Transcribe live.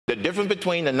The difference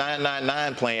between the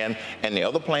 999 plan and the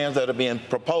other plans that are being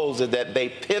proposed is that they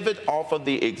pivot off of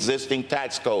the existing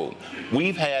tax code.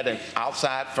 We've had an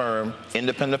outside firm,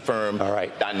 independent firm,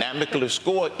 dynamically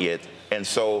score it, and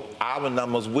so our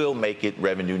numbers will make it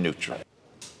revenue neutral.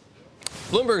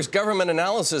 Bloomberg's government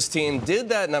analysis team did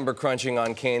that number crunching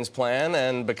on Cain's plan,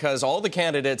 and because all the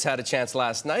candidates had a chance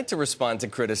last night to respond to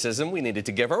criticism, we needed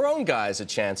to give our own guys a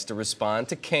chance to respond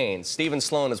to Cain. Stephen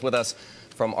Sloan is with us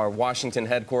from our Washington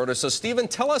headquarters. So, Stephen,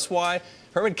 tell us why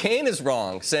Herman Cain is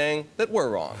wrong, saying that we're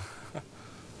wrong.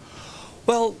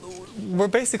 Well, we're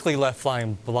basically left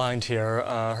flying blind here.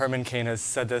 Herman Cain has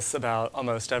said this about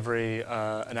almost every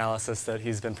analysis that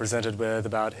he's been presented with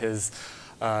about his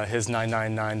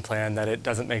 999 plan, that it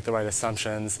doesn't make the right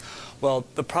assumptions. Well,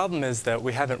 the problem is that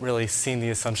we haven't really seen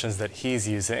the assumptions that he's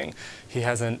using. He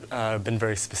hasn't been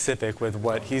very specific with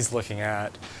what he's looking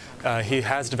at. He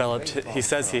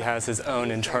says he has his own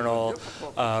internal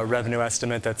revenue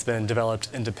estimate that's been developed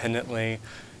independently.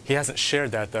 He hasn't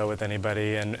shared that, though, with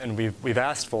anybody, and we've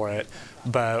asked for it,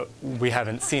 but we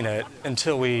haven't seen it.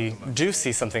 Until we do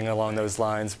see something along those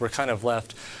lines, we're kind of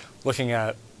left looking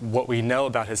at what we know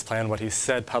about his plan, what he's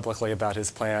said publicly about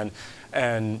his plan,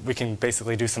 and we can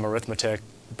basically do some arithmetic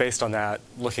based on that,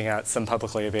 looking at some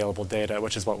publicly available data,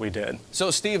 which is what we did. So,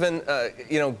 Stephen,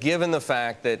 given the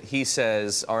fact that he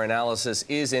says our analysis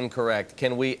is incorrect,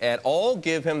 can we at all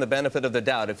give him the benefit of the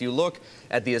doubt? If you look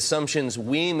at the assumptions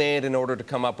we made in order to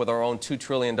come up with our own $2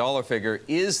 trillion figure,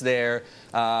 is there,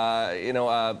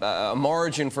 a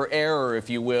margin for error, if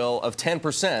you will, of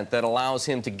 10% that allows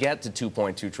him to get to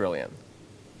 $2.2 trillion?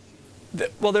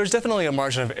 Well, there's definitely a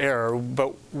margin of error,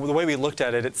 but the way we looked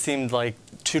at it, it seemed like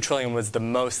 $2 trillion was the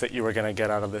most that you were going to get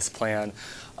out of this plan.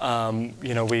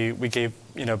 We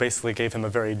basically gave him a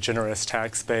very generous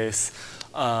tax base.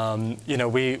 We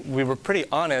were pretty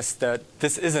honest that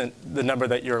this isn't the number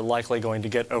that you're likely going to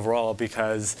get overall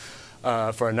because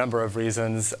for a number of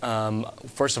reasons.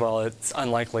 First of all, it's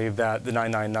unlikely that the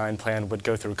 999 plan would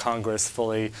go through Congress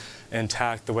fully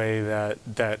intact the way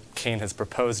that Cain has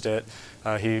proposed it.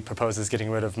 He proposes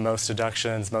getting rid of most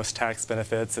deductions, most tax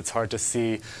benefits. It's hard to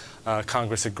see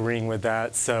Congress agreeing with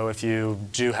that. So if you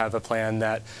do have a plan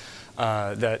that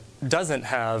doesn't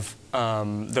have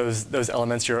those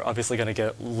elements, you're obviously going to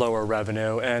get lower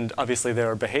revenue. And obviously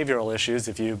there are behavioral issues.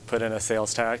 If you put in a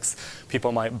sales tax,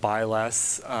 people might buy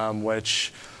less,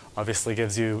 which obviously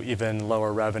gives you even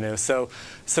lower revenue. So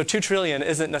 $2 trillion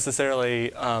isn't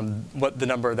necessarily what the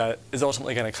number that is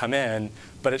ultimately going to come in,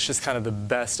 but it's just kind of the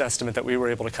best estimate that we were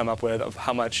able to come up with of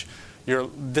how much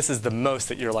this is the most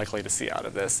that you're likely to see out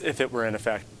of this if it were in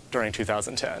effect during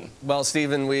 2010. Well,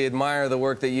 Stephen, we admire the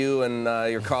work that you and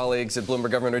your colleagues at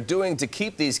Bloomberg Government are doing to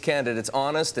keep these candidates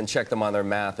honest and check them on their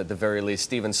math at the very least.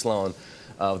 Stephen Sloan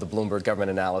of the Bloomberg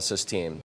Government Analysis team.